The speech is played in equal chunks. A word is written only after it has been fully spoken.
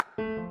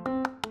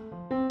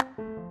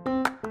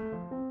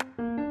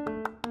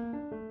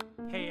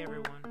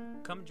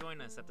Come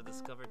join us at the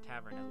Discover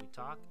Tavern as we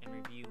talk and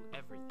review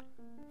everything.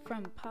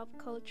 From pop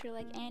culture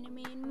like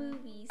anime and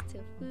movies to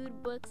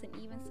food, books, and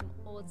even some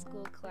old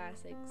school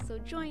classics. So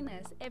join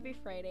us every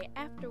Friday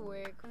after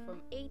work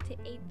from 8 to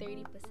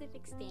 8:30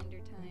 Pacific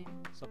Standard Time.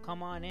 So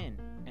come on in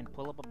and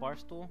pull up a bar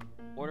stool,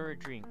 order a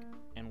drink,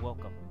 and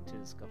welcome to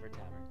Discover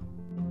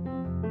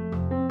Tavern.